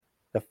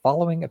The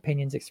following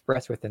opinions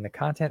expressed within the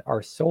content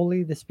are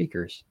solely the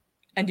speakers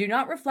and do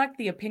not reflect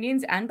the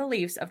opinions and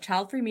beliefs of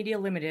Childfree Media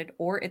Limited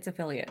or its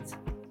affiliates.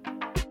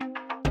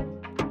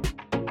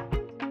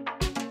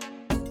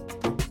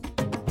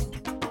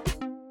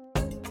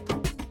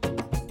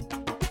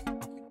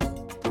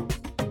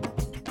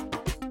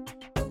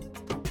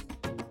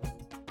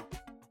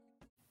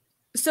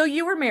 So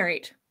you were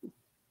married.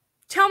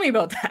 Tell me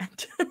about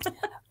that.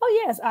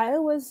 Oh, yes. I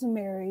was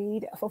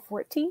married for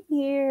 14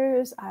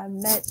 years. I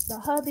met the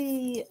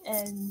hubby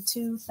in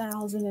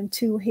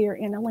 2002 here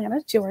in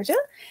Atlanta, Georgia.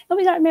 And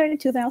we got married in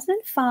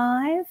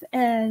 2005.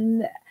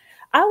 And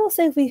I will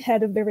say we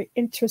had a very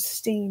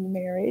interesting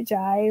marriage.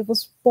 I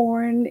was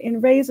born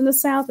and raised in the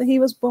South, and he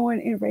was born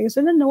and raised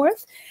in the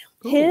North.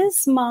 Ooh.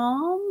 His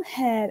mom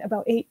had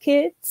about 8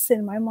 kids,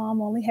 and my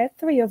mom only had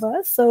 3 of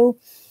us. So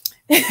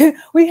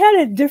we had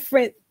a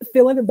different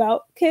feeling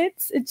about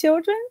kids and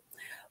children.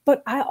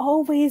 But I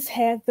always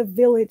had the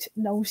village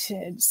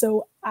notion.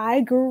 So I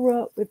grew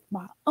up with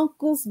my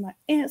uncles, my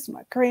aunts,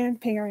 my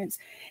grandparents.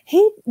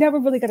 He never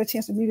really got a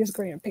chance to meet his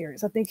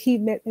grandparents. I think he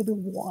met maybe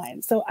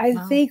one. So I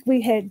think we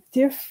had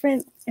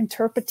different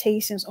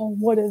interpretations on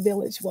what a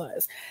village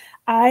was.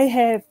 I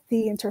had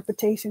the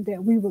interpretation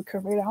that we would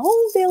create our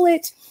own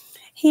village.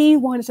 He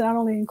wanted to not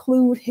only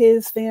include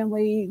his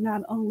family,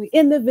 not only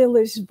in the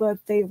village,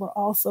 but they were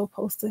also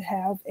supposed to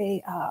have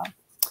a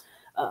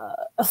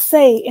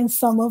say in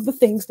some of the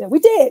things that we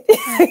did.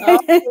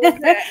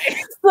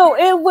 So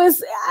it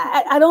was,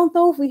 I don't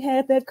know if we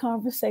had that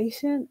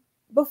conversation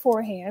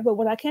beforehand, but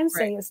what I can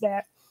say is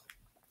that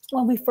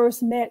when we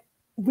first met,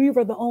 we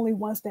were the only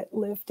ones that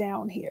lived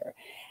down here.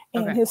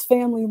 And his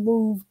family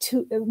moved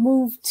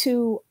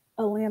to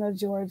Atlanta,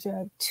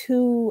 Georgia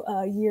 2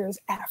 years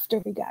after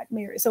we got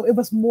married. So it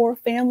was more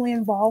family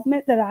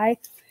involvement that I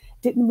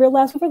didn't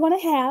realize we were going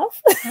to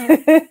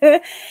have.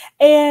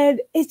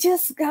 And it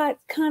just got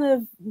kind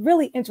of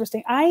really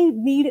interesting. I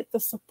needed the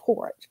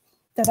support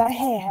that I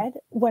had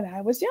when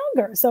I was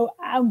younger. So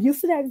I'm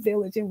used to that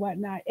village and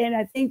whatnot. And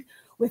I think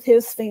with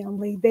his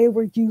family, they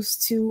were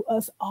used to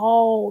us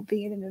all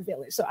being in the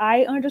village. So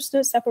I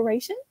understood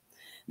separation,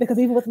 because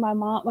even with my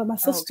mom, my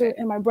sister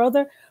and my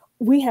brother,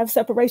 we have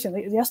separation.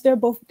 Yes, they're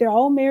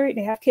all married,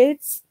 they have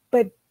kids,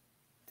 but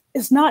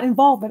it's not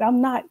involvement.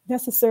 I'm not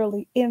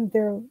necessarily in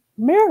their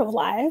marital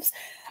lives.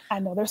 I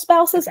know their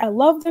spouses. I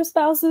love their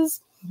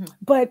spouses,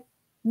 but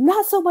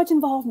not so much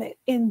involvement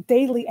in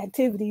daily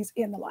activities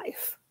in the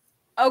life.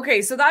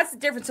 Okay, so that's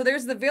different. So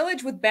there's the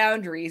village with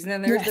boundaries, and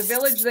then there's the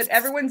village that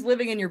everyone's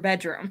living in your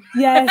bedroom.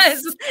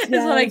 Yes, is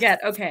what I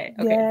get. Okay.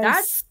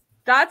 Yes.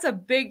 That's a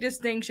big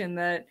distinction.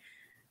 That,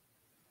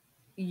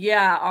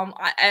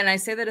 and I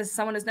say that as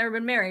someone who's never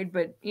been married,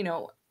 but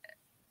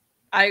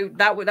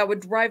that would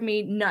drive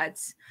me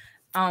nuts.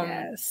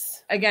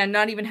 Again,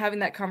 not even having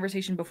that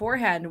conversation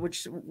beforehand,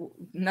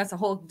 and that's a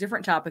whole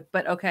different topic,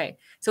 but okay.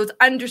 So it's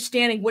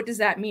understanding, what does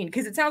that mean?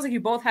 Because it sounds like you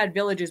both had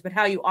villages, but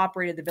how you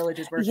operated the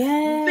villages were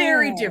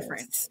very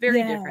different.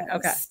 Very different.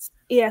 Okay.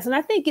 Yes. And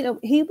I think,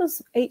 he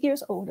was 8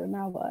 years older than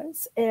I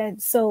was.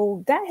 And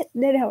so that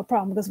didn't have a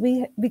problem, because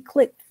we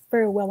clicked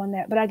very well on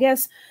that. But I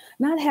guess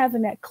not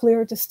having that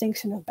clear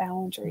distinction of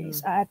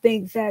boundaries, I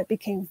think that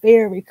became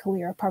very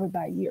clear probably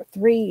by year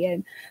 3.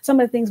 And some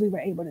of the things we were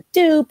able to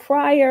do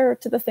prior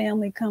to the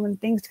family coming,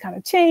 things kind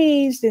of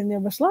changed, and there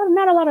was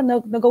not a lot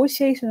of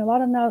negotiation, a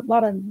lot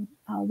of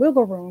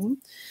wiggle room.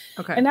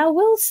 Okay. And I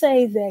will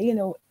say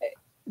that,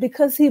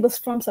 because he was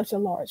from such a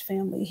large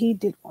family, he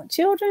did want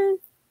children.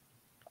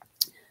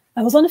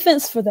 I was on the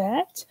fence for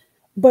that.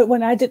 But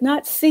when I did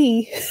not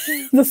see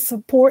the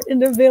support in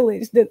the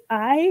village that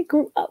I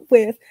grew up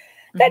with,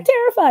 that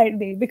terrified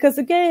me. Because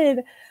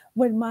again,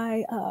 when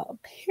my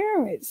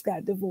parents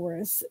got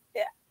divorced,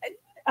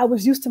 I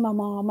was used to my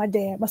mom, my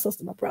dad, my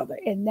sister, my brother,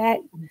 and that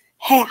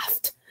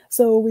halved.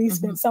 So we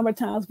spent summer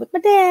times with my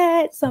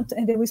dad,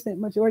 and then we spent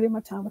majority of my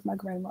time with my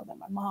grandmother and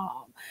my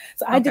mom.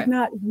 So I did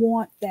not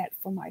want that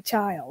for my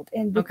child.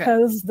 And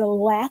because the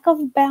lack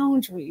of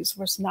boundaries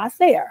was not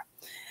there,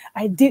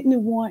 I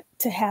didn't want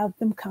to have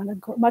them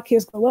my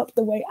kids grow up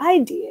the way I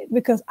did,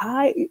 because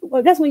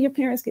that's when your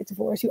parents get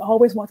divorced. You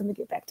always want them to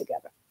get back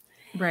together.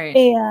 Right.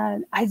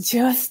 And I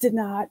just did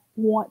not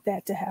want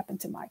that to happen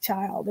to my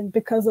child. And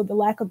because of the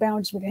lack of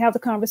boundaries, we didn't have the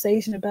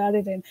conversation about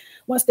it. And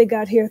once they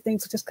got here,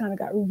 things just kind of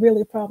got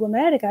really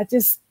problematic.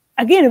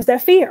 Again, it was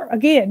that fear.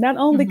 Again, not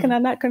only can I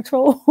not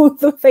control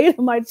the fate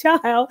of my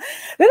child,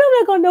 then I'm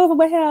not going to know if I'm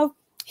going to have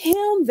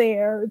him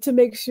there to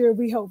make sure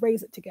we help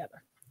raise it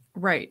together.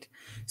 Right.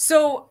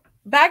 So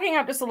backing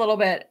up just a little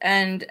bit,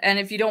 and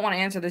if you don't want to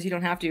answer this, you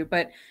don't have to,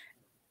 but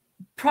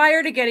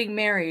prior to getting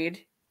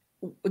married,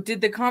 did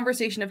the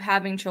conversation of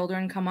having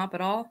children come up at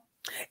all?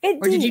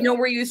 It did. Did you know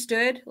where you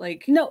stood?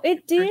 No,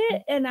 it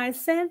did. And I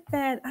said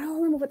that, I don't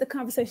remember what the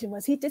conversation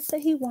was. He did say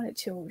he wanted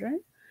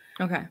children.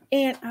 Okay.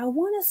 And I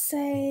want to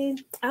say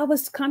I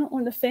was kind of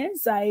on the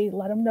fence. I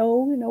let him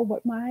know,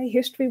 what my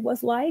history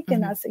was like.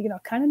 And I said,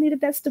 kind of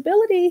needed that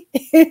stability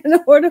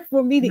in order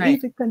for me to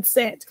even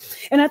consent.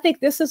 And I think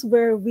this is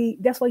where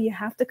that's why you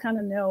have to kind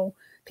of know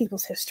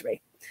people's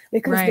history.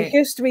 because the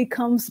history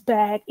comes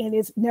back and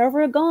it's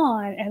never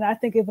gone. And I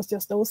think it was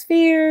just those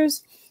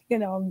fears,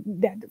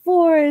 that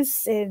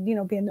divorce and,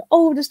 being the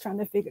oldest, trying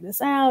to figure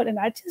this out. And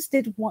I just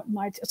didn't want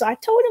so I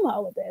told him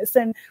all of this.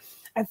 And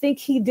I think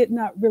he did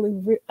not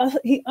really,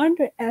 he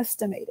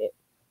underestimated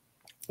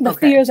the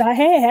fears I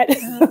had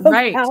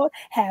about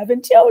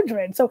having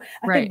children. So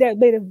I think that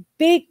made a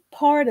big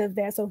part of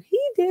that. So he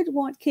did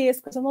want kids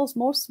because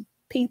most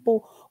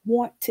people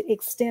want to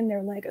extend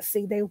their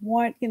legacy. They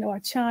want, a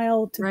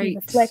child to be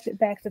reflected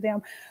back to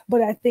them.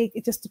 But I think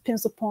it just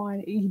depends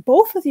upon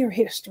both of your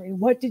history.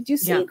 What did you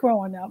see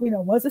growing up?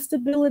 Was it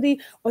stability?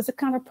 Was it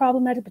kind of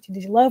problematic? But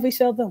did you love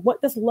each other?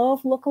 What does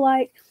love look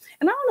like?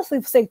 And I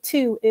honestly say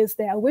too, is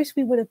that I wish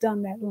we would have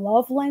done that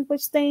love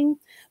language thing,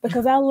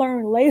 because I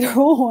learned later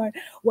on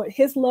what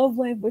his love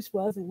language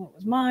was and what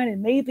was mine.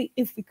 And maybe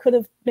if we could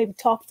have maybe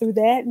talked through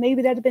that,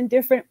 maybe that'd have been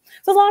different.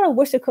 So a lot of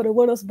wish it could have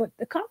would us, but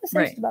the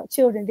conversation about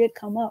children did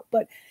come up.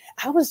 But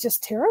I was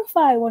just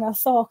terrified when I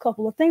saw a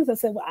couple of things. I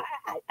said, well,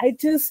 I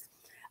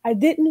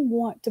didn't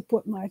want to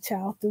put my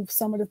child through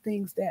some of the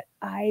things that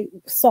I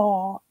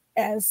saw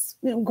as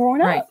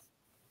growing up.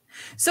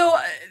 So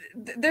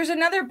there's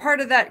another part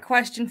of that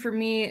question for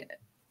me,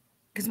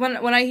 because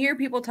when I hear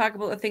people talk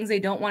about the things they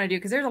don't want to do,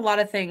 because there's a lot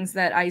of things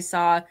that I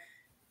saw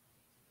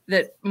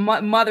that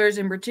mothers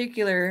in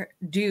particular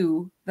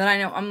do that I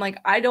know I'm like,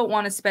 I don't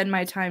want to spend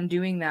my time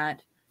doing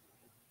that.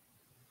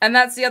 And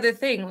that's the other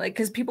thing, like,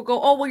 because people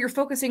go, oh, well, you're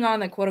focusing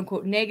on the quote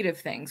unquote negative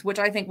things, which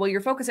I think, well,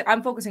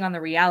 I'm focusing on the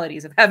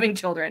realities of having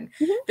children.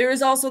 Mm-hmm. There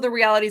is also the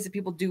realities that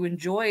people do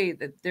enjoy,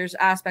 that there's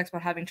aspects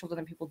about having children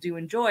that people do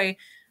enjoy.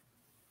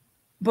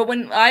 But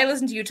when I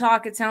listen to you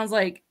talk, it sounds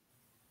like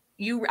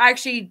you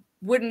actually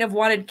wouldn't have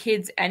wanted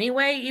kids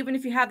anyway, even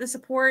if you had the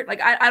support.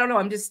 Like, I don't know.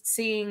 I'm just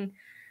seeing,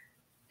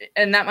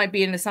 and that might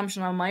be an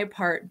assumption on my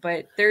part,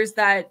 but there's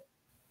that.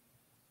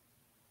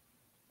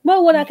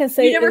 Well, what I can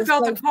say you never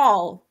felt a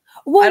call.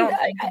 Well,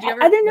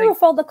 I didn't never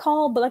felt the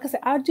call, but like I said,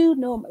 I do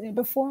know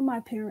before my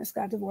parents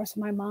got divorced,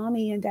 my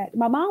mommy and dad,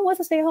 my mom was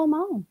a stay-at-home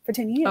mom for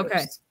 10 years.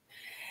 Okay.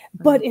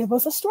 But it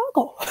was a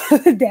struggle.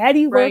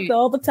 Daddy worked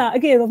all the time.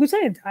 Again, like we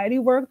said, Daddy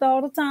worked all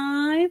the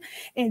time,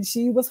 and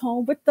she was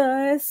home with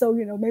us. So,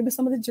 maybe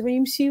some of the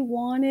dreams she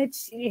wanted,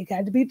 it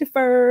had to be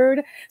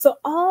deferred. So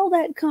all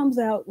that comes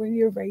out when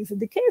you're raising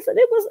the kids. And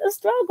it was a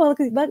struggle.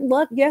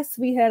 Luck, yes,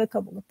 we had a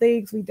couple of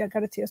things. We got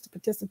a chance to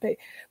participate,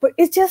 but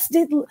it just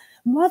didn't.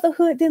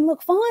 Motherhood didn't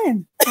look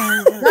fun.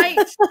 Right.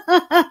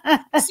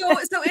 So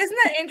isn't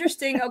that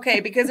interesting? Okay,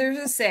 because there's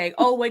a saying,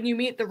 oh, when you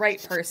meet the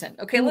right person.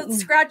 Okay, let's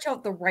scratch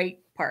out the right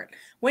part.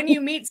 When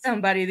you meet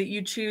somebody that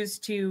you choose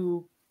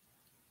to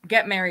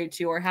get married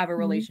to or have a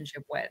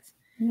relationship with,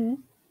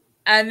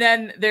 and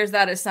then there's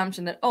that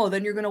assumption that, oh,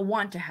 then you're going to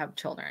want to have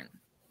children.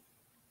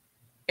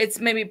 It's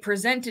maybe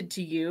presented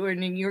to you,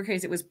 and in your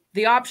case, it was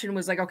the option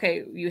was like,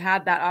 okay, you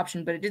had that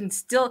option, but it didn't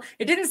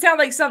sound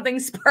like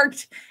something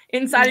sparked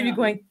inside of you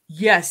going,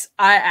 yes,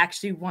 I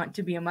actually want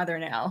to be a mother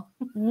now.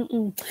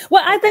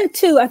 Well, I think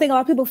a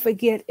lot of people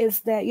forget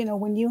is that,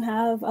 when you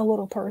have a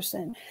little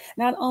person,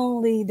 not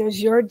only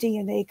does your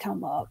DNA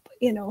come up,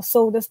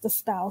 so does the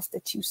spouse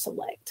that you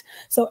select.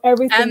 So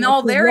everything and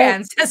all their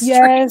ancestry.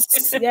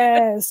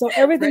 Yes. So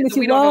everything that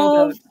you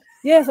love.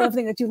 Yes,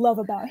 everything that you love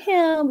about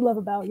him, love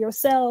about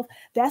yourself,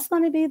 that's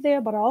going to be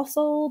there. But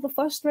also the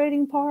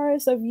frustrating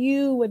parts of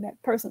you when that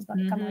person's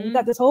going to come out. You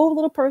got this whole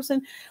little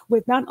person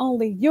with not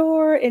only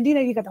and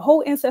you got the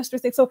whole ancestry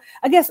thing. So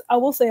I guess I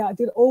will say I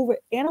did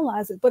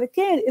overanalyze it. But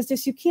again, it's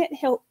just you can't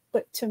help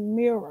but to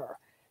mirror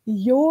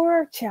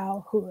your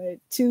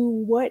childhood to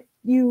what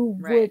you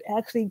would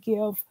actually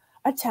give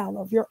a child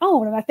of your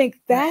own. And I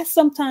think that's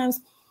sometimes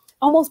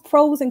almost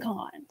pros and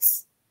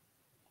cons.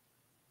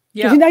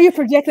 Yeah, you're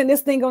projecting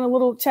this thing on a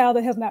little child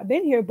that has not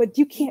been here, but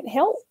you can't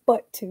help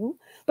but to,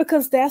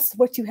 because that's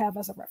what you have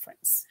as a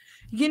reference.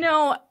 And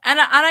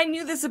I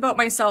knew this about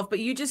myself, but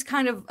you just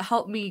kind of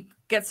helped me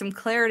get some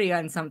clarity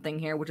on something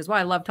here, which is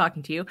why I love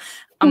talking to you,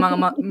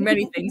 among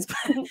many things.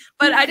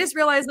 But I just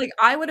realized, like,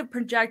 I would have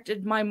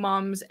projected my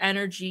mom's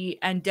energy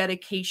and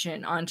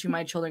dedication onto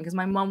my children because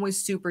my mom was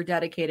super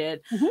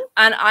dedicated,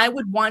 and I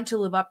would want to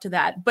live up to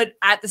that. But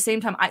at the same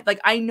time,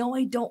 I know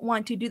I don't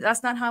want to do that.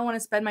 That's not how I want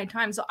to spend my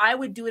time. So I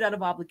would do it out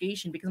of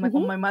obligation because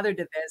when my mother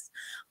did this,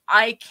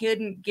 I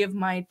couldn't give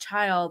my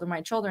child or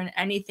my children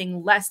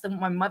anything less than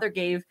what my mother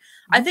gave.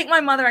 I think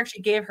my mother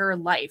actually gave her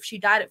life. She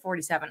died at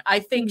 47. I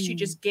think she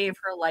just gave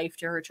her life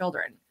to her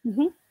children.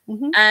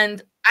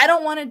 And I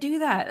don't want to do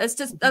that.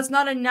 That's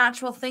not a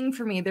natural thing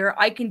for me.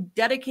 I can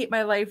dedicate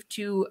my life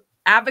to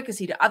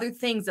advocacy, to other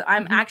things that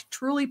I'm actually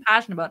truly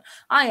passionate about.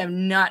 I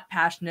am not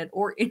passionate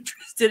or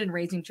interested in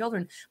raising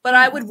children, but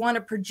I would want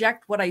to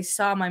project what I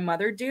saw my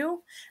mother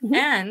do.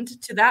 And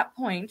to that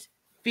point,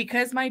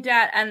 because my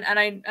dad,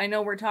 and I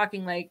know we're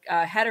talking like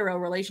hetero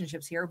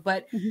relationships here,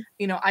 but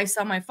I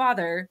saw my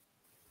father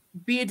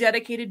be a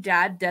dedicated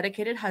dad,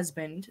 dedicated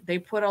husband. They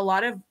put a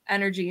lot of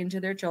energy into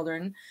their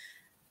children.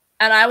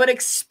 And I would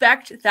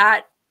expect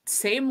that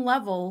same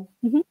level.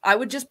 I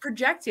would just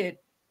project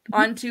it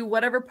onto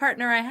whatever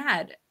partner I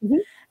had.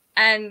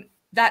 And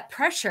that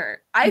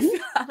pressure. I feel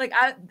like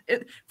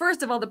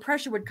first of all, the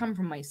pressure would come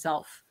from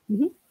myself.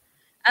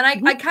 And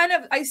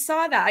I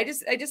saw that. I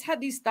just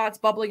had these thoughts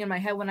bubbling in my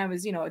head when I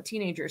was, a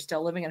teenager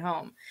still living at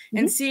home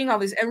and seeing all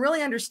these and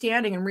really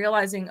understanding and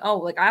realizing, oh,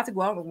 like I have to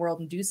go out in the world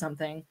and do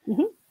something.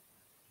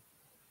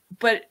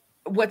 But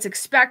what's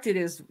expected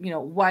is,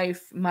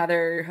 wife,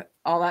 mother,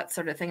 all that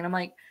sort of thing. And I'm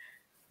like,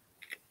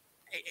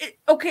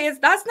 okay,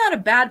 that's not a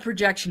bad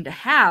projection to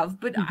have,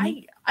 but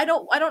I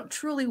don't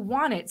truly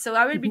want it. So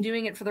I would be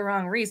doing it for the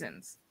wrong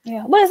reasons.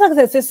 Yeah. Well, it's like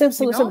I said,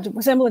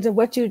 it's similar to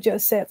what you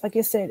just said. Like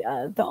you said,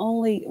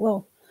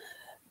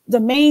 the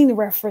main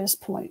reference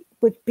point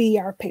would be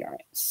our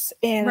parents.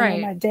 And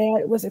my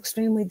dad was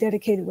extremely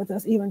dedicated with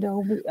us, even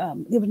though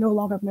he was no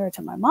longer married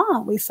to my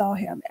mom. We saw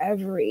him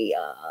every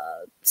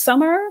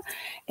summer,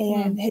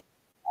 and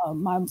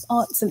my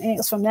aunts and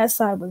aunts from that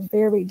side was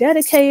very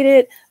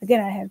dedicated. Again,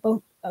 I had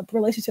both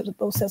relationships with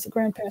both sets of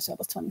grandparents. I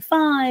was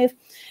 25,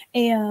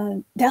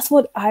 and that's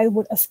what I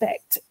would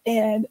expect.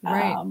 And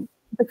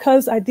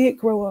because I did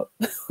grow up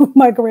with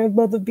my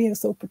grandmother being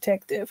so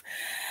protective,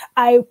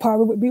 I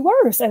probably would be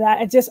worse. And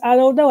I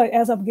don't know.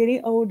 As I'm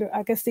getting older,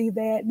 I can see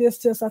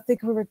that. I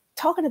think we were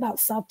talking about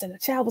something. A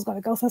child was going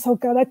to go. So I said, oh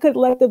God, I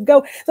couldn't let them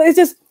go. So it's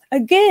just,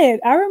 again,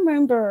 I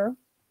remember.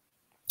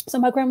 So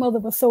my grandmother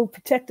was so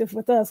protective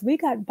with us. We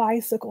got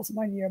bicycles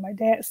one year. My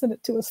dad sent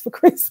it to us for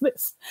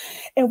Christmas.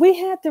 And we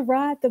had to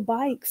ride the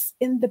bikes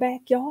in the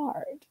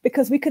backyard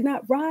because we could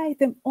not ride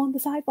them on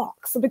the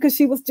sidewalks. So because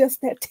she was just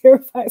that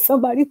terrified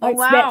somebody might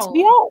snatch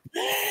me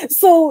up.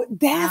 So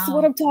that's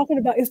what I'm talking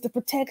about, is the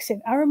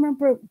protection. I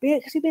remember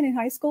being in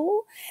high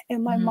school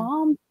and my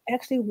mom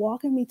actually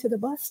walking me to the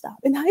bus stop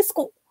in high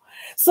school.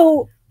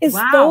 So it's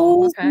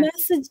those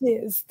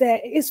messages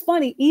that it's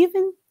funny,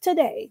 even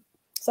today.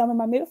 So I'm in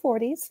my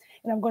mid-40s,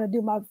 and I'm going to do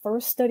my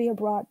first study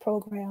abroad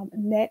program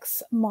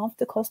next month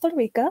to Costa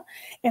Rica,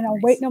 and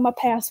I'm waiting on my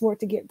passport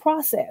to get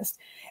processed.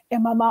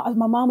 And my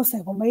mom was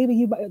saying, well,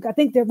 maybe I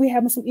think that we're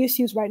having some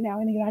issues right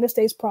now in the United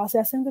States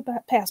processing the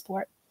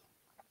passport.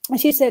 And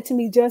she said to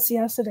me just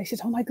yesterday, she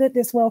said, oh my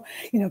goodness, well,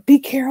 be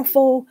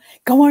careful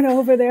going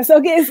over there. So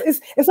again,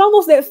 it's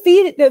almost that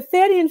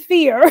fed in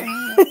fear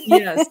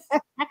that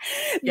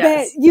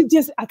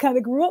I kind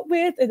of grew up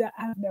with, and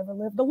I've never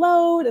lived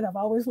alone, and I've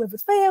always lived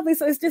with family.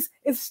 So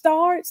it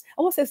starts,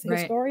 I won't say it's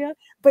hysteria,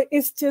 but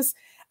it's just,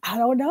 I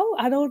don't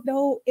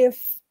know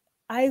if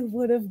I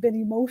would have been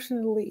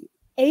emotionally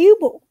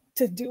able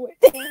to do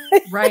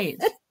it.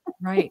 Right.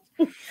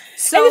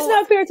 So and it's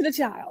not fair to the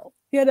child.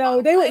 They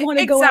would want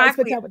to go out and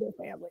spend time with their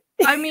family.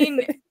 I mean,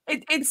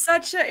 it's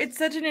such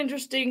an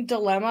interesting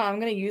dilemma.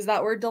 I'm going to use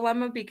that word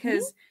dilemma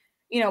because,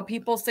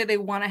 people say they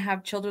want to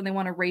have children, they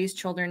want to raise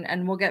children,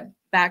 and we'll get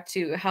back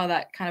to how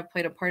that kind of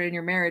played a part in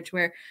your marriage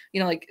where,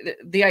 like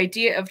the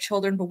idea of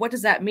children, but what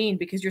does that mean?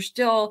 Because you're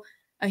still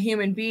a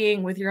human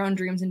being with your own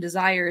dreams and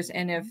desires.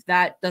 And if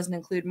that doesn't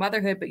include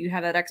motherhood, but you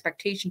have that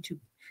expectation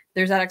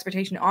there's that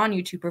expectation on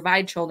you to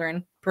provide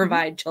children,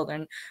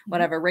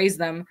 whatever, raise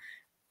them.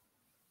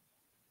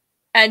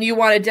 And you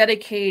want to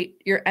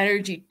dedicate your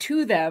energy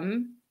to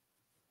them,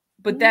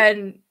 but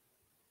then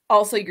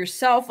also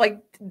yourself.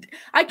 Like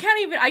I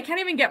can't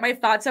even get my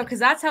thoughts out because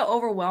that's how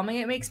overwhelming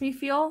it makes me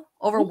feel.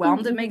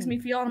 Overwhelmed it makes me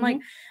feel. And I'm like,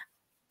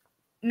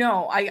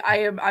 no,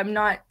 I'm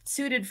not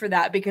suited for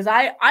that because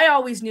I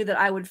always knew that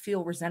I would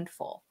feel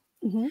resentful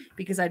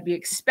because I'd be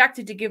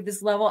expected to give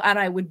this level and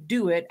I would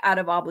do it out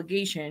of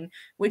obligation,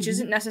 which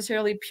isn't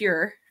necessarily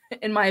pure,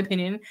 in my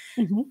opinion.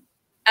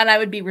 And I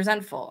would be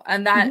resentful.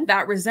 And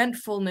that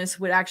resentfulness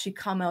would actually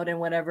come out in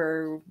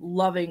whatever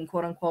loving,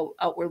 quote unquote,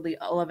 outwardly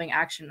loving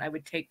action I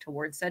would take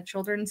towards said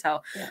children.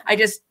 So I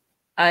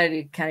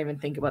can't even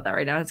think about that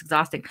right now. It's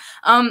exhausting.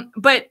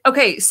 But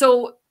okay.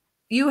 So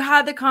you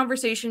had the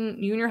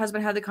conversation, you and your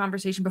husband had the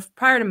conversation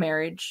prior to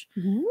marriage.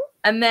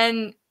 And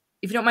then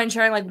if you don't mind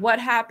sharing, like what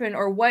happened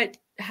or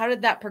how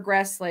did that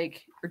progress?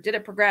 Like, or did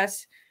it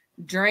progress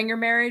during your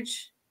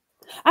marriage?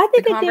 I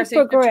think it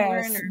did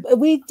progress.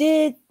 We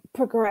did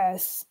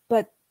progress,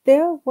 but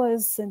there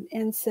was an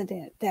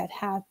incident that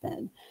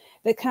happened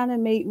that kind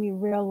of made me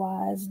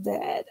realize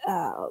that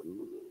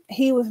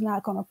he was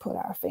not going to put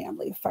our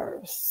family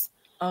first.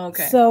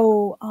 Okay.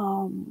 So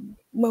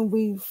when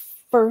we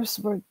first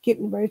were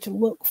getting ready to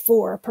look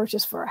for a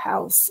purchase for a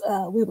house,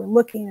 we were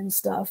looking and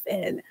stuff,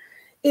 and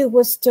it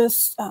was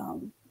just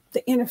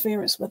the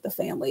interference with the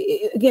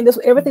family. Again,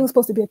 everything was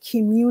supposed to be a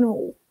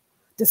communal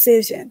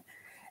decision,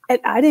 and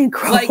I didn't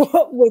grow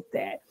up with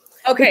that.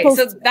 Okay,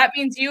 so that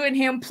means you and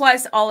him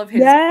plus all of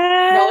his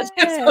relatives.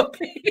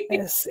 Okay.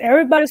 Yes,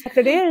 everybody's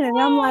factored in, and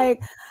I'm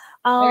like,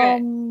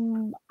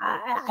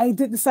 I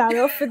didn't sign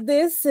up for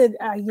this, and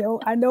I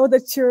know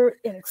that you're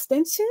an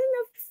extension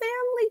of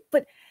family,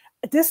 but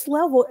this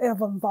level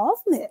of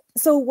involvement.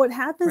 So what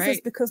happens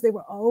is because they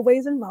were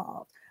always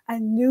involved, I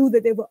knew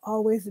that they would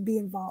always be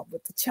involved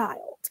with the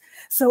child.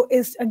 So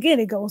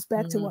it goes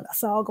back to what I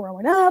saw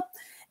growing up.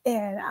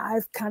 And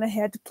I've kind of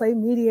had to play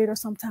mediator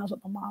sometimes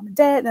with my mom and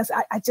dad. And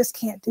I just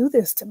can't do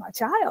this to my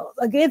child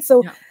again.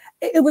 So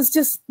it was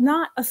just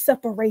not a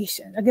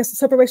separation. I guess the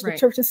separation of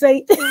church and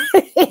state.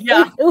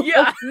 Yeah. It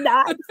was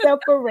not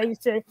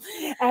separation.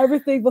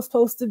 Everything was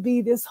supposed to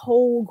be this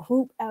whole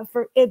group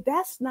effort. And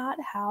that's not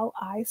how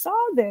I saw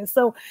this.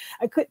 So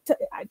I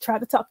tried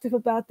to talk to him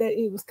about that.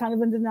 He was kind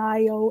of in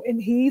denial.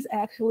 And he's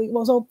actually,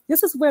 so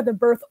this is where the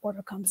birth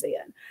order comes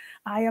in.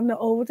 I am the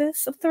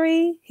oldest of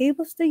 3. He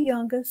was the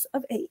youngest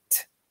of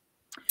 8.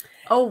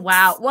 Oh,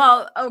 wow.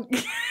 Well,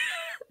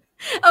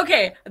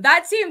 okay,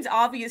 that seems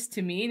obvious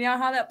to me now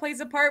how that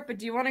plays a part, but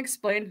do you want to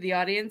explain to the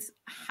audience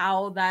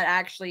how that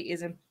actually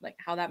isn't, like,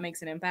 how that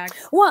makes an impact?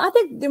 Well, I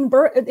think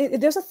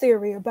there's a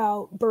theory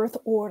about birth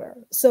order.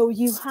 So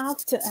you have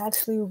to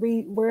actually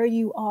read where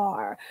you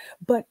are.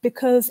 But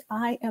because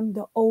I am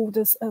the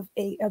oldest of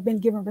 8, I've been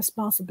given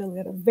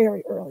responsibility at a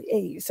very early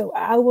age. So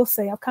I will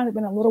say I've kind of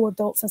been a little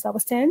adult since I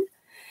was 10.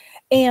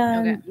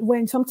 And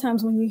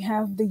sometimes when you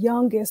have the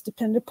youngest,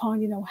 depending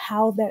upon,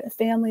 how that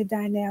family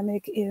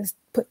dynamic is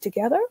put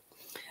together,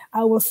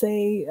 I will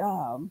say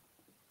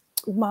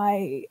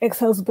my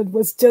ex-husband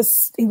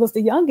he was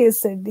the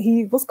youngest and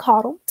he was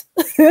coddled.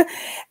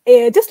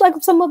 And just like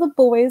some of the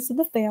boys in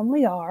the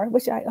family are,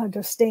 which I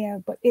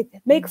understand, but it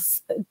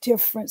makes a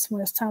difference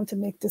when it's time to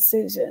make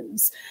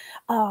decisions.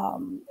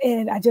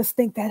 And I just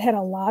think that had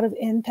a lot of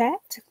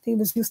impact. He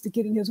was used to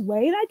getting his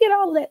way, and I get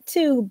all that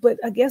too. But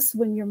I guess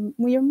when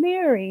you're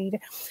married,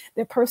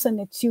 the person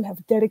that you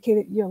have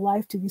dedicated your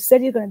life to, you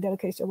said you're going to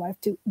dedicate your life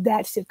to,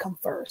 that should come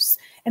first.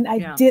 And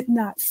I did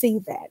not see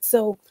that.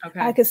 So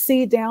I could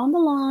see down the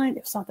line,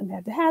 if something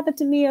had to happen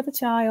to me as a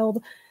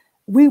child,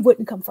 we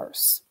wouldn't come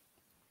first.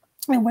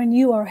 And when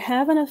you are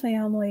having a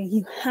family,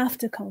 you have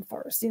to come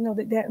first.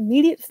 That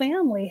immediate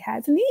family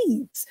has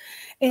needs,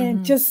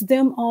 and just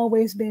them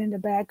always being in the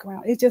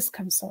background, it just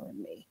concerned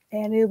me.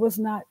 And it was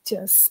not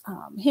just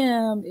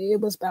him; it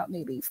was about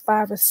maybe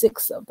 5 or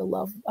 6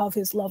 of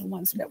his loved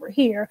ones that were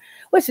here,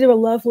 which they were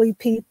lovely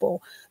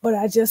people. But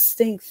I just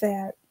think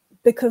that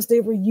because they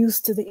were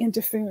used to the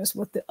interference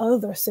with the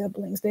other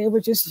siblings, they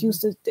were just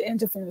used to the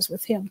interference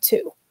with him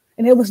too,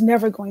 and it was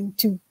never going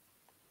to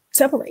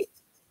separate.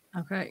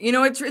 Okay.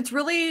 It's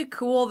really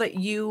cool that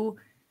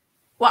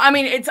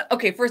it's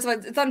okay. First of all,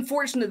 it's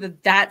unfortunate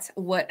that that's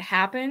what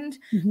happened,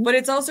 but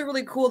it's also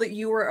really cool that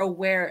you were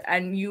aware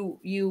and you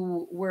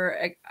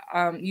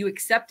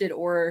accepted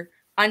or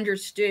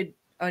understood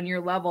on your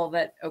level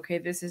that, okay,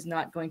 this is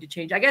not going to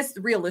change. I guess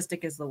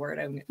realistic is the word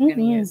I'm going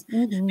to use,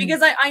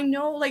 because I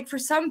know, like, for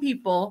some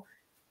people,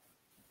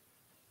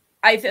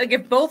 I feel like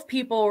if both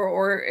people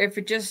or if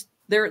it just,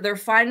 they're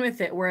fine with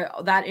it, where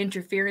that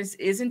interference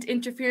isn't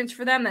interference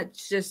for them.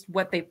 That's just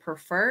what they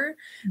prefer.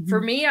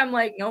 For me, I'm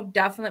like, no,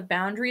 definite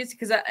boundaries.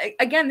 Because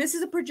again, this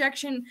is a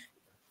projection.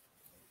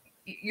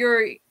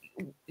 The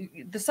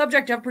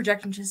subject of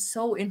projection is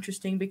so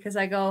interesting, because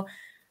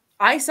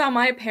I saw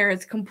my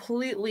parents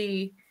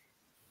completely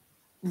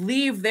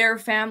leave their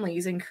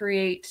families and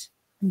create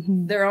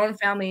their own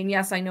family. And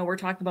yes, I know we're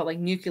talking about like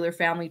nuclear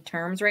family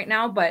terms right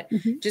now, but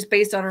just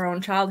based on our own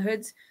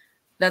childhoods,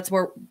 that's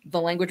where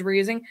the language we're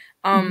using.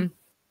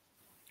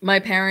 My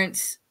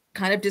parents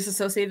kind of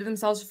disassociated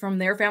themselves from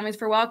their families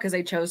for a while because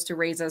they chose to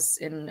raise us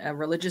in a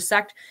religious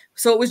sect.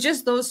 So it was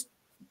just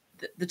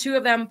the 2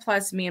 of them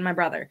plus me and my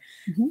brother.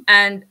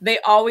 And they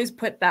always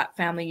put that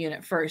family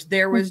unit first.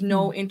 There was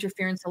no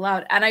interference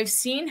allowed. And I've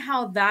seen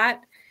how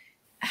that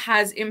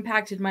has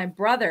impacted my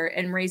brother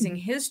in raising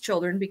his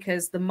children,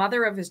 because the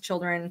mother of his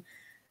children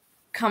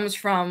comes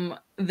from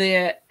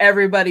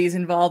everybody's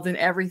involved in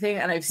everything.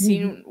 And I've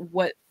seen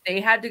what they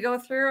had to go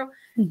through.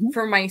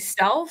 For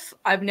myself,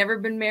 I've never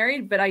been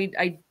married, but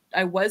I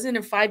was in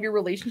a 5-year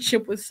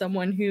relationship with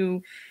someone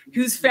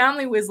whose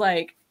family was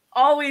like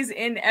always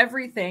in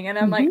everything. And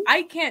I'm like,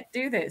 I can't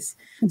do this.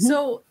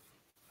 So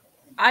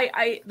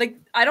I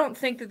don't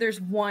think that there's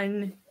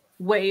one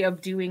way of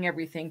doing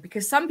everything,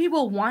 because some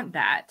people want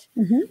that,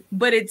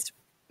 but it's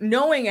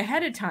knowing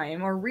ahead of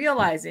time or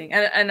realizing,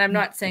 and I'm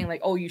not saying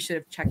like, oh, you should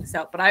have checked this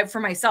out, but for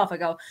myself, I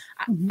go,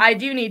 I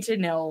do need to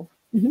know,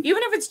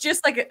 even if it's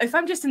just like, if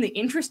I'm just in the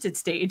interested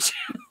stage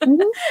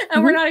and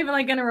we're not even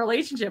like in a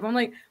relationship, I'm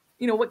like,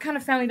 what kind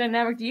of family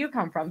dynamic do you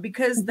come from?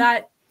 Because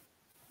that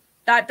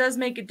does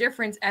make a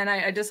difference. And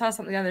I just saw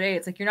something the other day.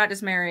 It's like, you're not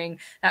just marrying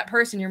that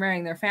person, you're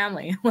marrying their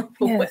family. Like,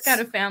 what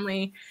kind of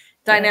family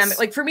dynamic?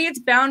 Like, for me, it's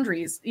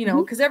boundaries,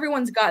 because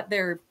everyone's got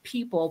their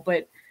people,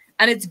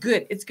 and it's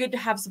good. It's good to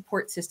have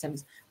support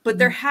systems, but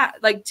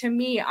to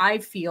me, I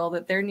feel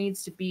that there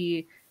needs to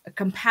be a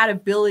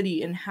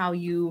compatibility in how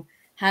you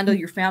handle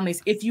your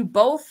families. If you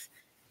both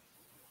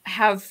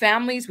have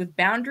families with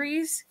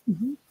boundaries,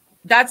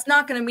 that's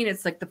not going to mean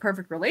it's like the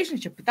perfect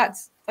relationship, but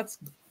that's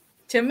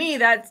to me,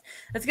 that's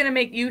going to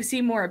make you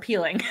seem more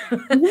appealing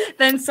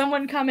than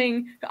someone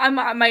coming. I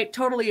might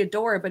totally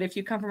adore it, but if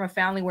you come from a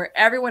family where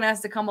everyone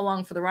has to come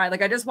along for the ride,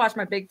 like I just watched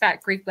My Big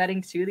Fat Greek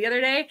Wedding 2 the other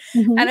day,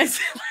 and it's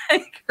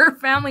like her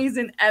family's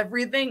in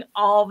everything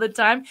all the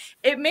time.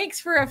 It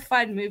makes for a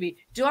fun movie.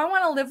 Do I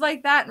want to live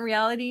like that in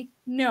reality?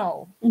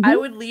 No. I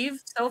would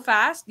leave so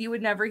fast, you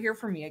would never hear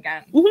from me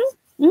again. And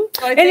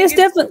it's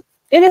definitely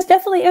It is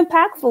definitely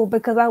impactful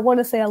because I want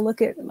to say I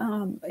look at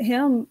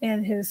him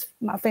and his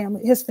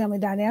family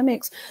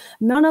dynamics.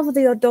 None of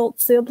the adult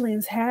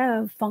siblings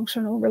have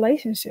functional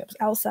relationships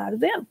outside of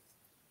them.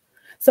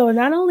 So it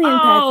not only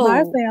impacts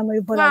my family,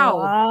 but a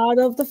lot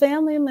of the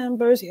family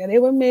members, they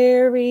were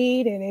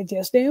married and it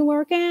just didn't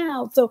work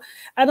out. So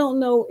I don't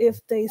know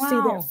if they see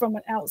that from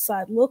an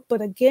outside look,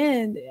 but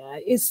again,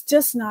 it's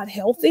just not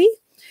healthy.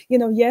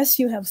 Yes,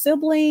 you have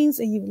siblings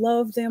and you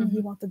love them,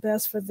 you want the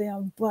best for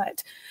them,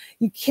 but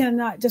you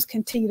cannot just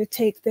continue to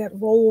take that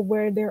role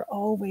where they're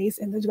always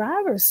in the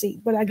driver's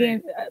seat. But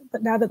again,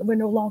 but now that we're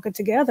no longer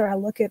together, I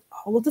look at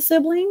all of the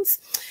siblings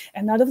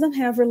and none of them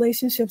have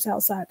relationships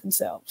outside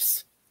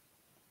themselves.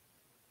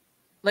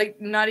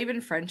 Like not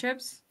even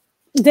friendships?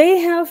 They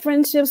have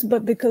friendships,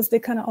 but because they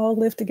kind of all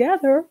live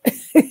together,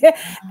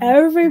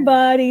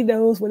 everybody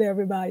knows what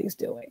everybody's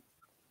doing.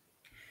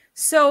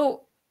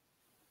 So,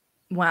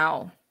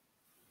 wow.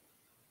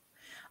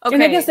 Okay.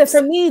 And I guess that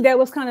for me, that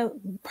was kind of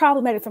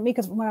problematic for me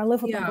because when I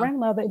lived with my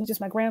grandmother, it was just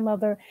my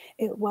grandmother,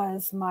 it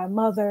was my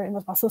mother, and it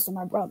was my sister,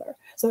 my brother.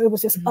 So it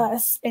was just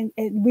us. And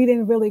we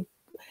didn't really,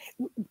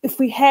 if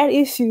we had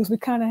issues, we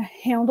kind of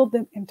handled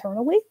them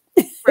internally.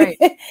 Right.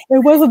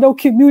 There wasn't no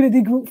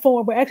community group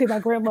form, but actually my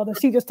grandmother,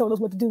 she just told us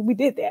what to do. We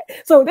did that.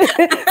 So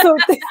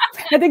I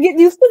had to get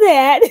used to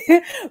that.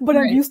 But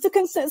I'm used to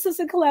consensus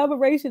and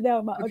collaboration now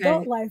in my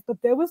adult life.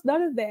 But there was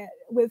none of that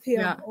with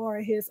him or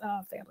his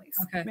family's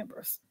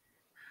members.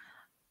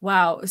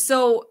 Wow.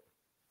 So,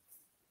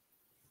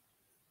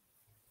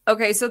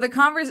 okay. So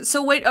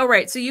wait. Oh,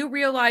 right. So you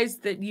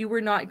realized that you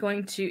were not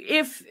going to,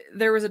 if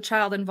there was a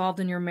child involved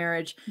in your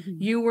marriage,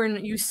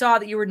 you saw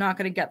that you were not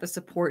going to get the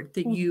support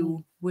that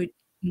you would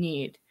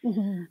need.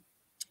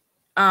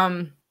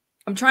 I'm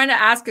trying to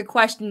ask a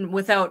question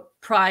without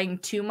prying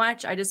too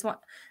much. I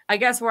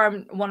guess what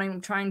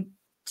I'm trying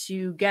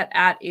to get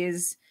at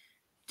is,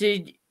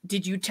 did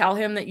you tell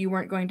him that you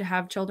weren't going to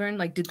have children?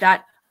 Like, did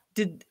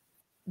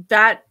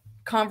that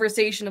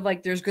conversation of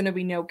like there's going to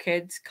be no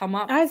kids come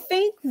up? I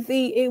think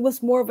it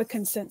was more of a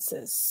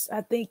consensus.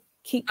 I think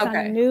he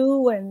kind of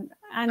knew and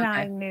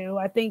I knew.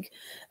 I think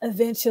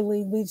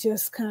eventually we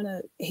just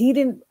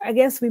I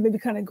guess we maybe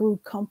kind of grew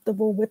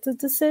comfortable with the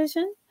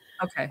decision.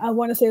 Okay. I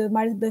want to say it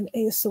might have been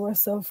a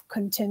source of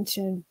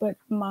contention, but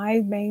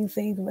my main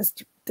thing was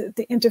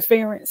the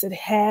interference. It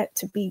had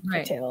to be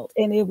curtailed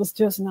and it was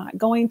just not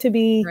going to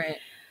be. Right.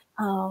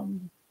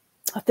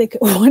 I think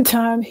at one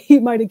time he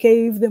might have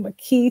gave them a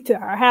key to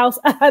our house.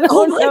 I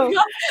don't know.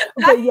 God.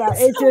 But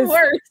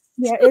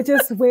it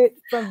just went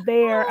from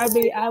there. I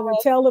mean, I would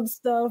tell them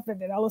stuff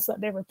and then all of a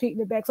sudden they're repeating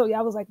it back. So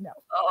I was like,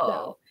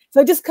 no. So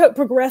it just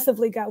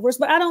progressively got worse.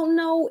 But I don't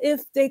know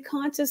if they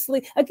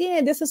consciously,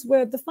 again, this is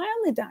where the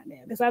family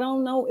dynamics. I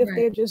don't know if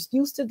they're just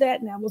used to that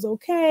and that was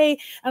okay.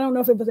 I don't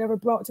know if it was ever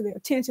brought to their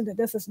attention that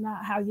this is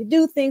not how you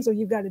do things or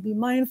you've got to be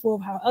mindful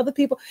of how other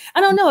people, I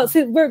don't know.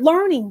 See, we're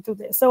learning through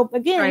this. So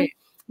again,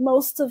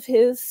 most of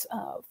his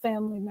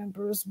family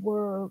members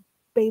were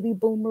baby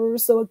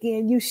boomers. So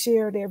again, you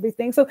shared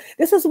everything. So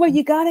this is where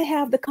you got to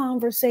have the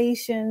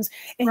conversations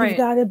and you've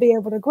got to be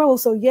able to grow.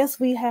 So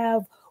yes, we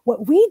have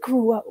what we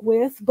grew up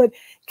with, but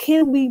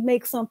can we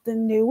make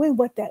something new and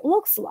what that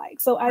looks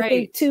like? So I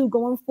think too,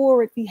 going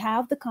forward, we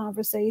have the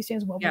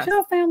conversations. What was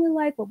your family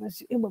like? What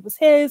was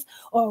his?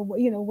 Or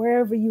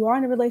wherever you are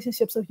in a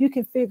relationship, so you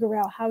can figure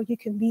out how you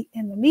can meet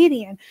in the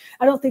median.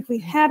 I don't think we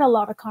had a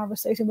lot of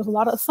conversation. There was a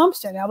lot of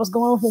assumption. I was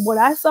going from what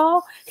I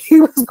saw. He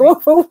was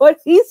going from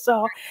what he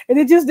saw, and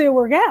it just didn't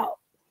work out.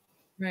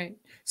 Right.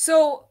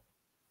 So,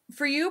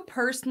 for you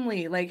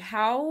personally, like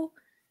how?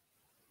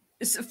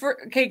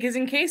 Because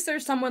in case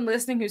there's someone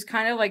listening who's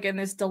kind of like in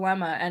this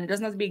dilemma, and it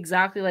doesn't have to be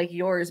exactly like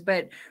yours,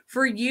 but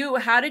for you,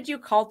 how did you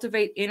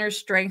cultivate inner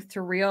strength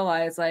to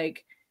realize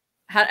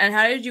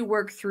how did you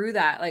work through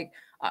that? Like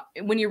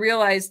when you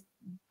realize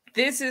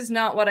this is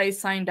not what I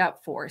signed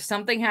up for,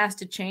 something has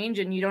to change,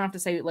 and you don't have to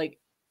say like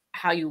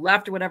how you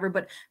left or whatever,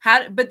 but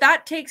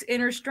that takes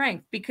inner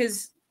strength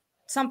because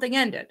something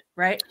ended,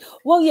 right?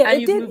 Well, yeah,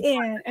 it did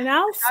end. And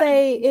I'll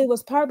say it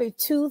was probably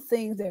two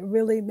things that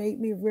really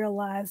made me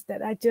realize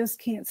that I just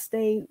can't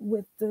stay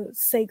with the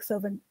sakes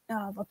of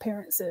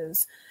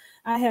appearances.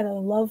 I had a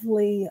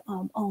lovely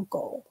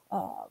uncle,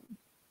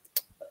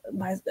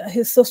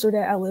 his sister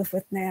that I live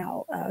with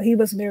now. He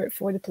was married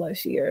 40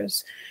 plus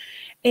years.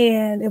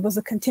 And it was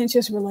a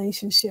contentious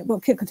relationship,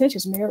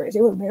 contentious marriage.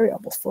 They were married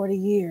almost 40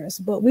 years,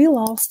 but we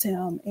lost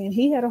him and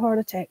he had a heart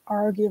attack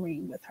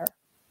arguing with her.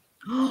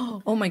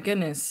 Oh my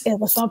goodness. It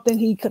was something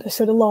he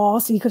should have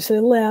lost. He should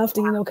have left,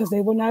 because they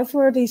were not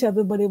for each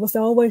other, but it was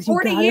always, you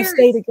gotta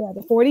stay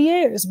together. 40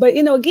 years. But,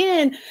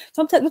 again,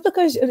 sometimes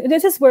because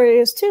this is where it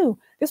is too.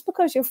 Just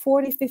because you're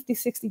 40, 50,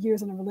 60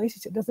 years in a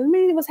relationship doesn't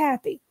mean it was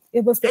happy.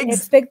 It was the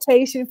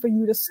expectation for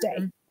you to stay.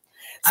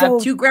 So, I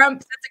have two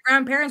sets of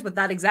grandparents with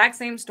that exact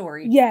same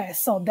story.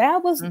 Yes. So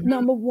that was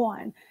number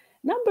one.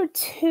 Number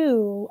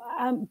two,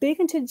 I'm big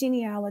into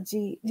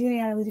genealogy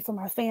for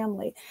my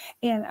family.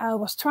 And I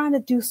was trying to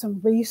do some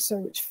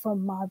research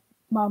from my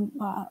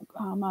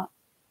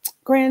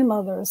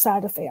grandmother's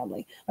side of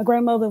family. My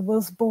grandmother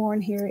was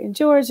born here in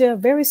Georgia,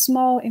 very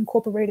small,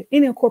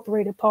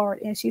 unincorporated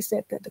part. And she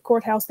said that the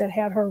courthouse that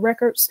had her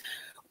records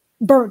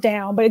burnt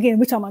down. But again,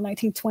 we're talking about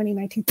 1920,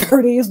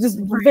 1930. It's just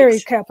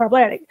very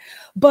problematic.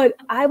 But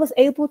I was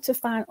able to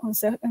find on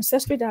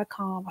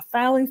Ancestry.com, I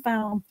finally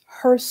found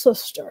her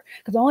sister.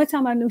 Because the only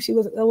time I knew she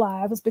was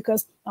alive was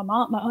because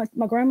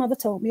my grandmother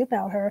told me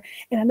about her.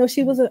 And I know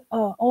she was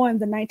on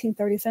the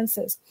 1930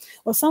 census.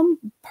 Well, some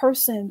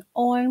person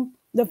on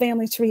the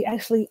family tree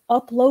actually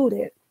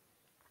uploaded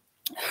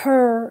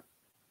her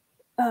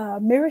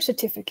marriage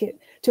certificate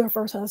to her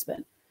first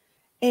husband.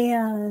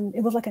 And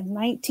it was like a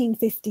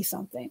 1950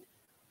 something.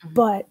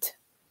 But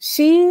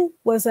she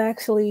was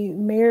actually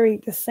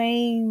married the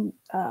same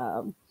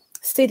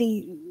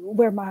city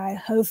where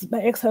my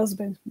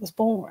ex-husband was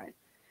born.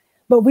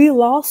 But we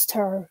lost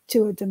her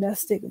to a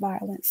domestic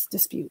violence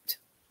dispute.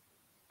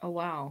 Oh,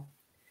 wow.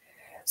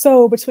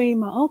 So between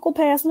my uncle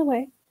passing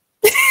away,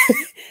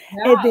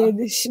 and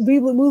then we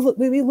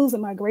be losing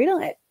my great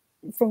aunt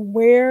from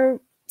where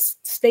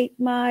state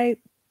my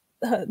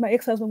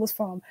ex-husband was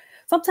from.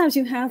 Sometimes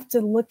you have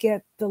to look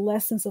at the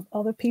lessons of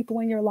other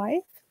people in your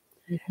life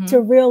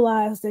to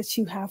realize that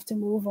you have to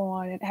move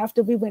on. And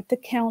after we went to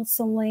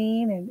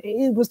counseling, and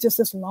it was just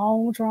this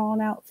long,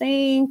 drawn out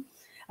thing.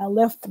 I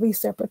left 3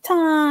 separate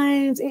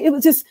times. It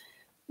was just,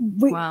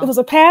 it was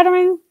a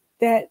pattern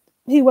that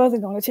he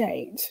wasn't going to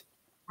change.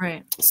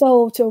 Right.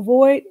 So to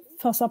avoid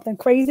for something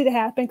crazy to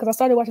happen, because I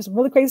started watching some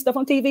really crazy stuff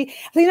on TV. I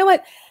said, you know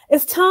what?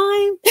 It's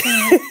time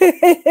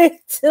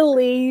to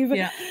leave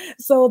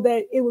so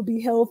that it would be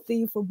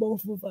healthy for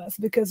both of us,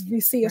 because we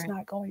see it's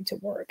not going to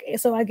work.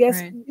 And so I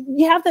guess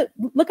you have to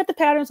look at the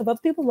patterns of other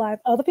people's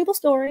lives, other people's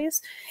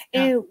stories,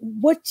 and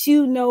what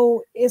you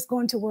know is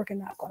going to work and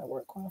not going to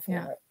work going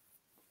forward.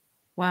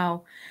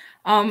 Wow.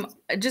 I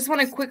just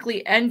want to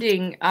quickly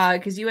ending,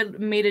 because you had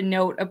made a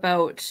note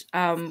about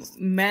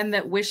men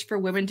that wish for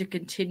women to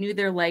continue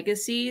their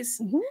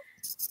legacies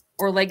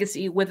or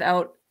legacy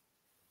without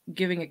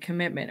giving a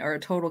commitment or a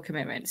total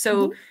commitment.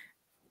 So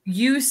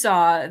you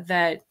saw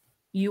that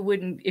you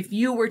wouldn't, if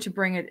you were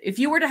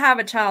to have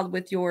a child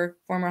with your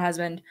former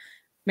husband,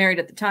 married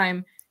at the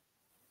time,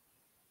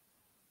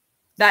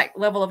 that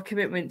level of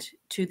commitment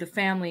to the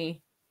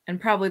family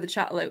and probably the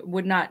child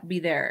would not be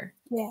there.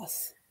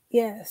 Yes.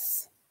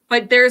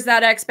 But there's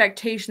that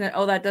expectation that,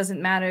 oh, that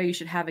doesn't matter, you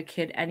should have a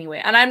kid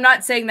anyway. And I'm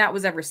not saying that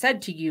was ever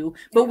said to you,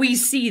 but we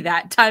see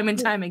that time and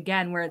time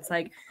again where it's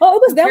like,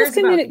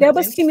 that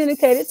was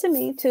communicated to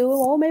me too.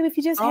 Oh, maybe if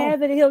you just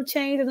have it, he'll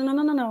change.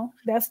 No.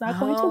 That's not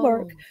going to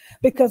work.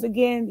 Because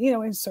again,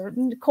 in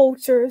certain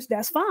cultures,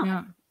 that's fine.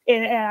 Yeah.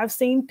 And I've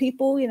seen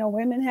people,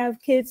 women have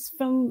kids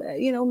from,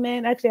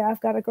 men. Actually,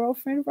 I've got a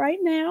girlfriend right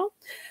now.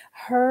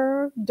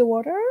 Her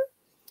daughter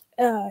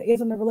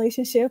is in a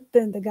relationship,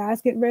 and the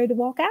guy's getting ready to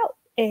walk out.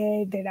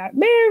 And they're not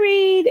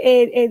married,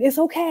 and it's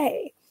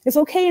okay. It's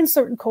okay in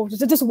certain cultures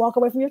to just walk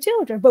away from your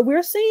children. But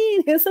we're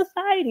seeing in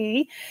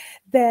society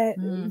that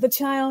the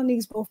child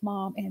needs both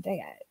mom and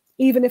dad,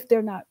 even if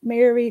they're not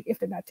married, if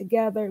they're not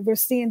together. We're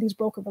seeing these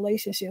broken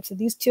relationships. And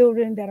these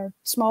children that are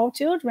small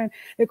children,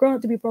 they're growing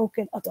up to be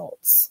broken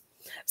adults.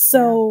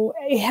 So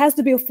it has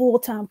to be a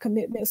full-time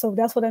commitment. So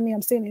that's what I mean.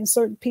 I'm seeing in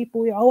certain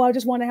people, I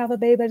just want to have a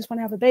baby. I just want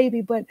to have a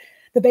baby. But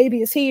the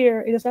baby is here.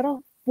 It is not a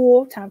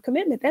full-time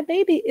commitment. That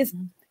baby is...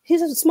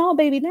 He's a small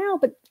baby now,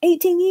 but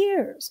 18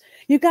 years.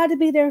 You got to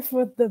be there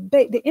for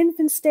the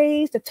infant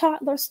stage, the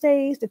toddler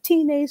stage, the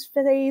teenage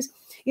phase.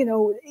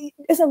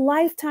 It's a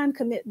lifetime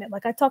commitment.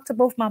 Like I talked to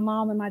both my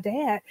mom and my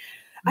dad.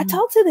 I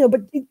talked to them,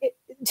 but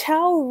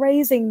child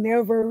raising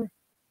never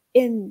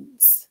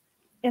ends.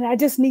 And I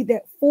just need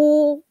that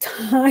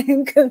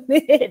full-time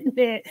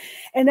commitment.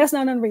 And that's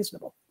not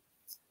unreasonable.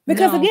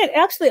 Because again,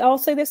 actually, I'll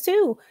say this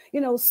too.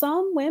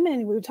 Some women,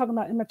 we were talking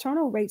about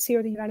maternal rates here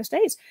in the United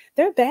States,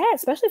 they're bad,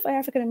 especially for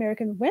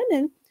African-American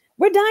women.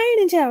 We're dying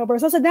in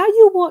childbirth. So I said, now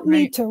you want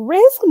me to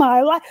risk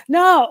my life?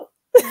 No.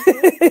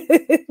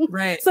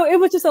 Right. So it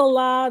was just a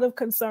lot of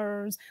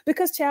concerns,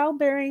 because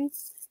childbearing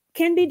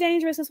can be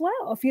dangerous as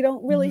well if you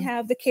don't really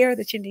have the care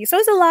that you need. So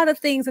it's a lot of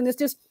things. And it's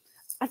just,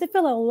 I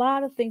feel a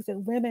lot of things that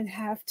women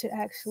have to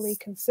actually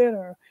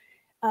consider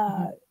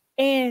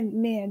and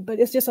men, but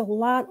it's just a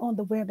lot on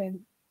the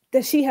women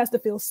that she has to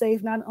feel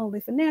safe, not only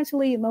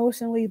financially,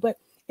 emotionally, but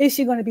is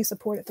she going to be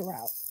supported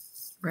throughout?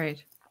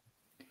 Right.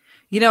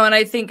 And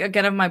I think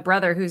again of my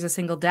brother, who's a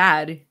single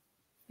dad,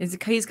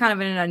 he's kind of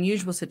in an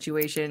unusual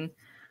situation,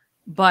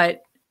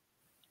 but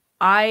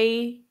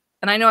and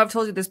I know I've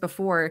told you this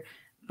before,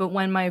 but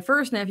when my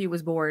first nephew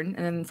was born,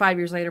 and then 5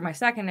 years later, my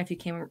second nephew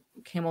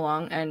came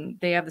along, and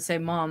they have the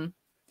same mom.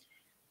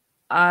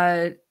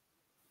 I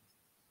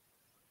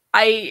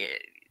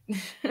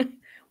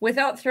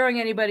without throwing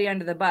anybody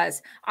under the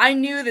bus, I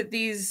knew that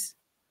these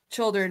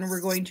children were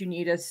going to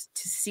need us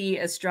to see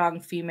a strong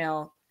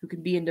female who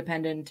can be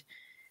independent,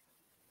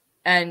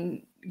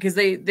 and because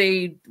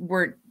they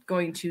weren't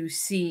going to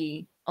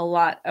see a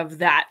lot of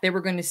that. They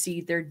were going to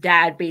see their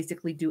dad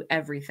basically do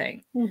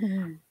everything.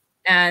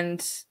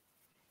 And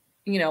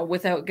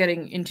without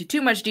getting into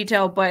too much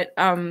detail, but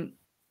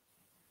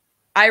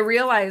I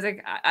realize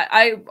like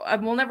I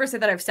will never say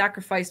that I've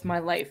sacrificed my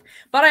life,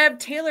 but I have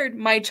tailored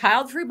my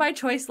child-free by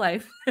choice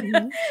life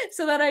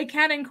so that I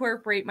can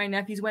incorporate my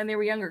nephews when they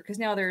were younger, because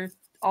now they're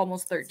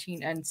almost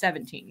 13 and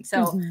 17.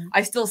 So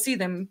I still see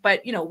them,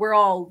 but we're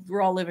all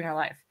living our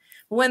life.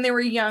 But when they were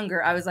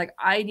younger, I was like,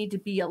 I need to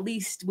be at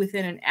least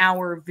within an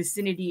hour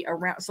vicinity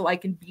around so I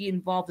can be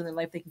involved in their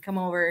life. They can come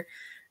over.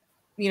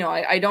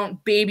 I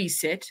don't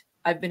babysit.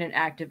 I've been an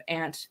active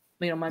aunt.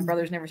 My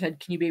brother's never said,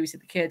 can you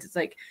babysit the kids? It's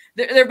like,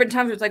 there have been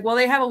times where it's like, well,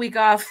 they have a week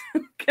off.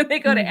 Can they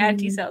go to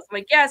auntie's house? I'm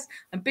like, yes,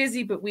 I'm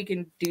busy, but we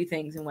can do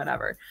things and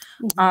whatever.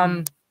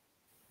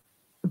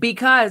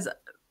 Because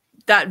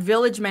that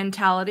village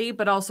mentality,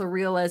 but also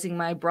realizing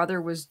my brother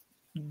was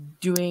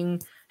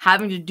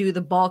having to do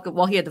the bulk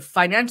of, he had to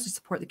financially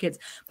support the kids,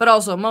 but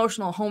also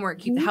emotional, homework,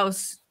 keep the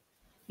house,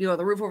 the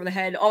roof over the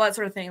head, all that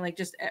sort of thing.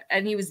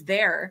 And he was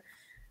there.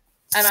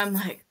 And I'm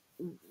like,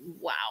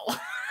 wow.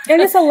 And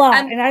it's a lot.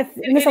 and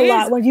it's a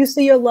lot when you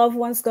see your loved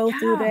ones go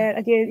through that.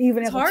 Again,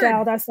 even as a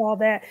child, I saw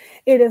that.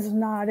 It is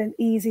not an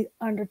easy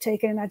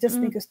undertaking. And I just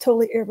think it's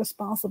totally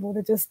irresponsible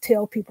to just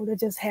tell people to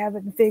just have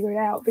it and figure it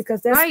out,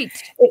 because that's right.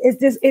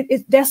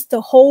 That's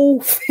the whole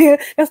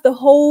that's the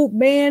whole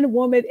man,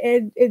 woman,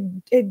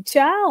 and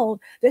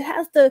child that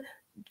has to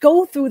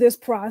go through this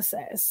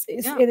process.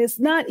 And it's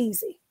not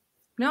easy.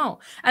 No.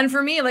 And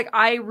for me,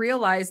 I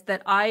realized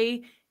that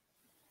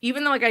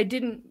even though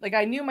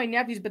I knew my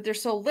nephews, but they're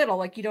so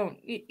little, I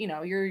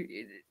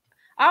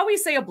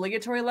always say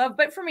obligatory love,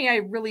 but for me, I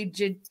really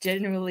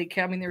genuinely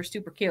care. I mean, they were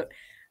super cute,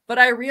 but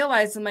I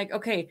realized I'm like,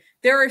 okay,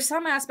 there are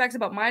some aspects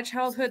about my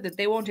childhood that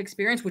they won't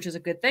experience, which is a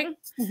good thing.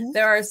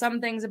 There are some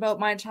things about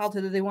my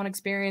childhood that they won't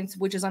experience,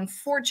 which is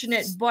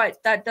unfortunate,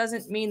 but that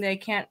doesn't mean they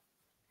can't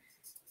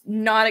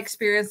not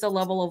experience the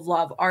level of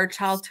love. Our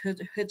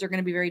childhoods are going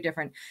to be very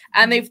different,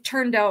 and they've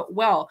turned out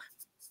well.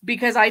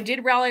 Because I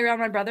did rally around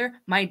my brother.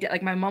 My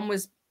mom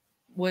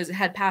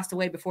had passed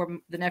away before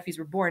the nephews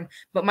were born,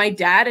 but my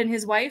dad and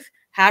his wife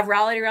have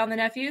rallied around the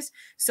nephews.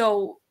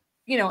 So,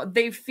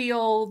 they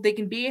feel they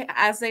can be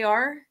as they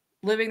are,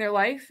 living their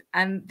life,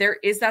 and there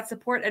is that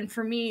support. And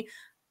for me,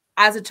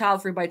 as a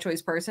child-free by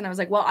choice person, I was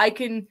like, well, I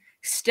can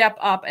step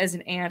up as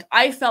an aunt.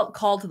 I felt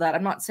called to that.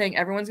 I'm not saying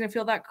everyone's going to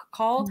feel that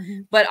call,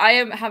 but I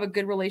have a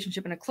good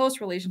relationship and a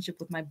close relationship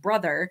with my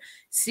brother,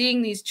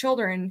 seeing these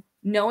children,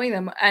 knowing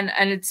them, and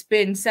it's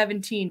been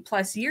 17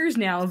 plus years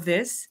now of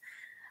this.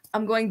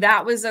 I'm going,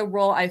 that was a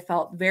role I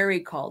felt very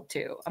called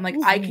to. I'm like,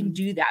 I can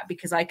do that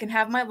because I can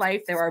have my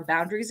life. There are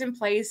boundaries in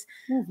place.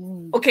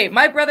 Okay,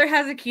 my brother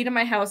has a key to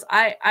my house.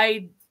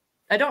 I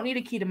don't need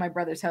a key to my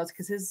brother's house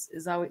because his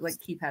is always like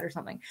keypad or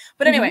something.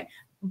 But anyway,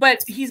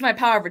 but he's my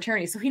power of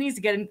attorney. So he needs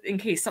to get in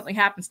case something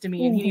happens to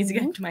me and he needs to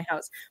get into my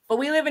house. But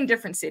we live in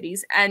different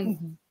cities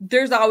and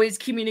there's always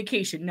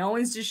communication. No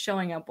one's just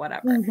showing up,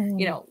 whatever,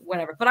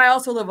 whatever. But I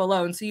also live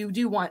alone. So you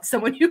do want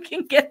someone who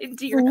can get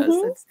into your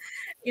house that's,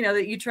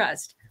 that you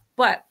trust.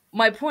 But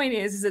my point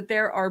is that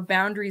there are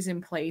boundaries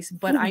in place,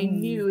 but I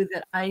knew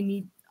that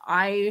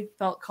I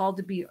felt called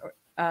to be,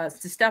 to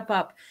step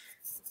up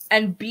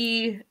and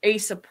be a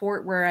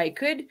support where I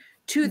could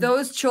to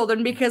those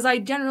children, because I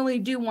generally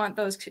do want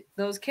those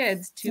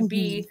kids to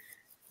be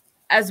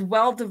as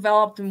well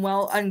developed and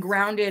well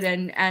ungrounded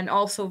and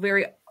also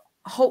very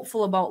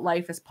hopeful about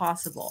life as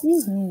possible.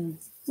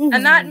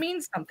 And that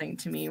means something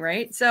to me,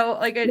 right? So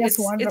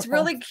it's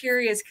really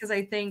curious because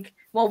I think,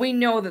 well, we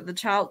know that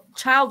the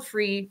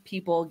child-free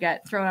people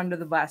get thrown under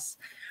the bus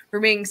for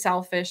being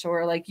selfish,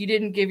 or like you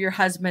didn't give your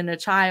husband a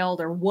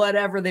child, or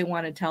whatever they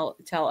want to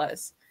tell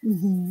us.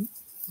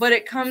 But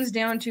it comes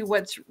down to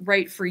what's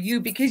right for you,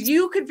 because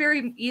you could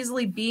very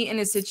easily be in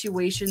a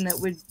situation that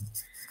would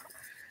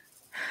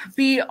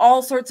be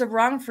all sorts of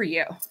wrong for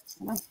you.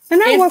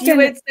 And I worked I'm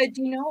going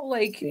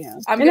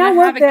to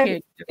have a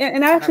kid.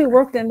 And I actually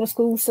worked in the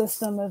school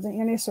system of the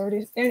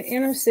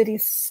inner city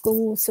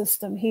school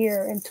system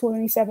here in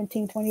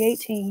 2017,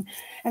 2018.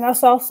 And I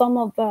saw some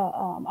of the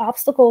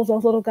obstacles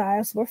those little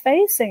guys were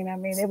facing. I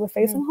mean, they were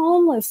facing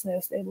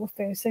homelessness. They were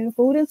facing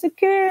food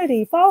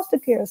insecurity, foster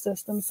care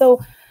systems.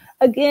 So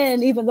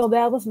again, even though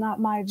that was not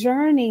my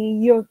journey,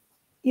 you're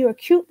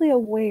acutely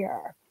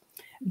aware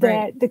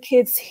that the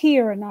kids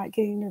here are not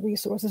getting the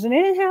resources, and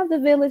they didn't have the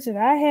village that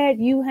I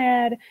had, you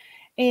had.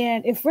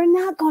 And if we're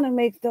not going to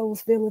make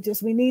those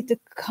villages, we need to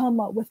come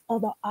up with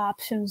other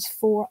options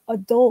for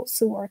adults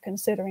who are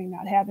considering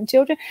not having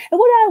children. And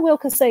what I will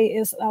say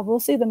is, I will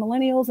see the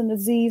millennials and the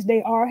Zs,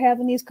 they are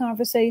having these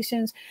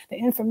conversations. The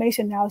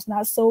information now is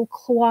not so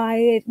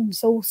quiet and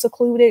so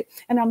secluded.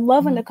 And I'm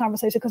loving the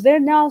conversation because they're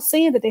now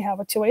seeing that they have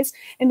a choice,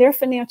 and their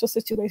financial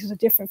situations are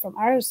different from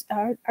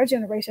our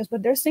generations.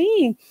 But they're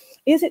seeing,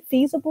 is it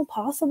feasible,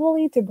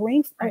 possibly, to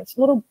bring a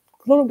little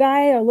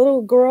guy or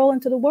little girl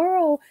into the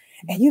world,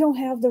 and you don't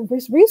have the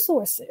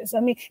resources? I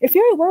mean, if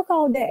you're at work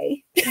all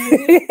day,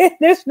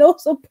 there's no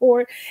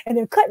support, and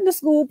they're cutting the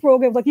school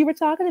programs like you were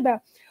talking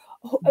about.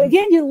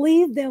 again, you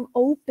leave them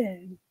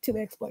open to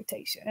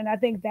exploitation. And I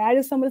think that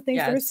is some of the things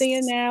that we're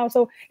seeing now.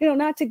 So,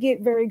 not to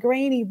get very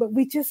grainy, but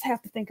we just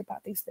have to think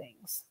about these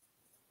things.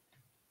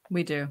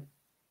 We do.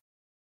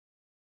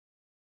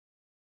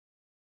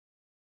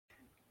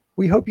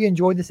 We hope you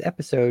enjoyed this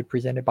episode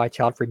presented by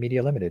Childfree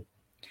Media Limited.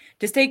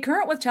 To stay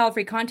current with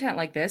child-free content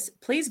like this,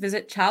 please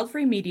visit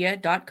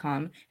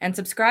childfreemedia.com and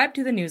subscribe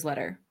to the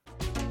newsletter.